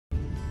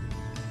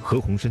何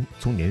鸿燊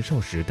从年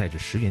少时带着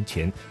10元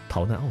钱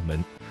逃难澳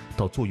门，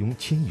到坐拥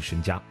千亿身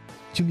家，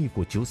经历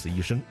过九死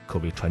一生，可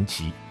谓传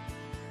奇。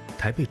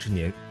台北之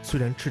年虽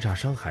然叱咤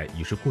商海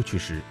已是过去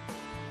时，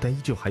但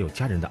依旧还有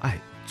家人的爱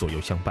左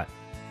右相伴。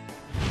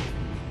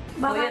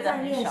爸爸在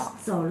练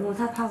走路，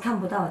他怕看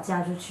不到我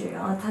嫁出去，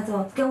然后他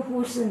就跟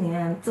护士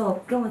娘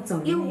跟我走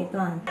的那一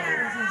段。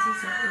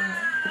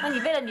那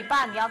你为了你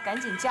爸，你要赶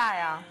紧嫁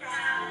呀！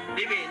那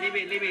边，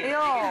哎呦，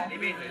那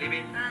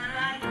边。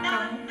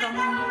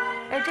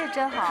哎，这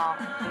真好，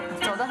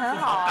走得很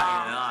好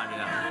啊！呢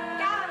個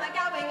交係咪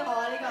交俾我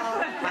啊？呢個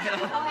係咯。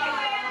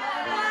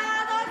哇，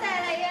多謝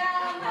你啊，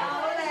好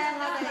靚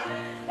我哋，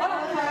我同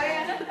佢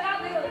啊，交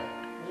俾佢。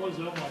我想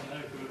問下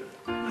佢。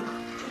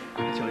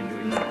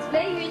你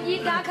願意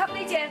嫁給呢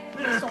隻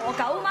傻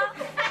狗嗎？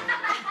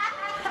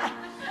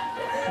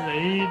你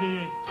啲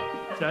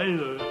仔女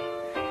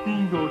邊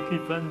個結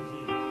婚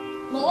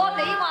先？你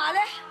話咧，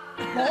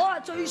我啊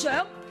最想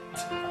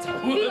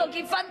邊個結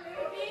婚？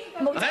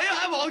哎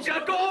呀，黃長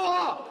哥喎！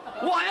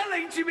哇，一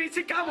擰住面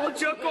即刻黃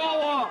長哥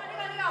喎！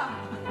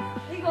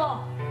呢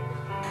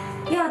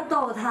個要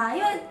逗他，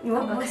因为如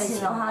果不行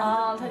的话，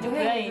哦，他就不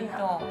愿意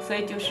动，所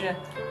以就是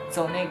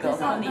走那个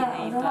婚礼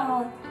那一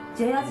段。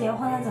觉得要结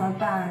婚了怎么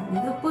办？你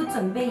都不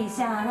准备一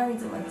下，那你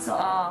怎么走？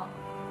啊，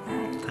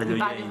你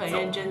爸就很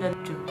认真的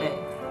准备。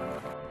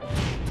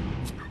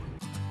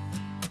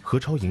何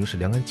超莹是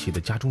梁安琪的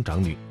家中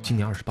长女，今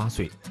年28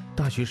岁，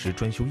大学时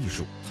专修艺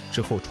术，之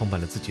后创办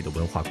了自己的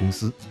文化公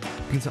司，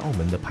并在澳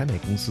门的拍卖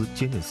公司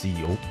兼任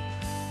CEO。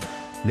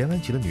梁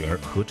安琪的女儿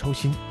何超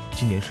欣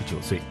今年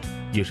19岁，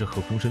也是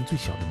何鸿燊最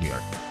小的女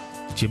儿。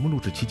节目录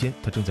制期间，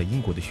她正在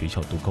英国的学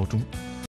校读高中。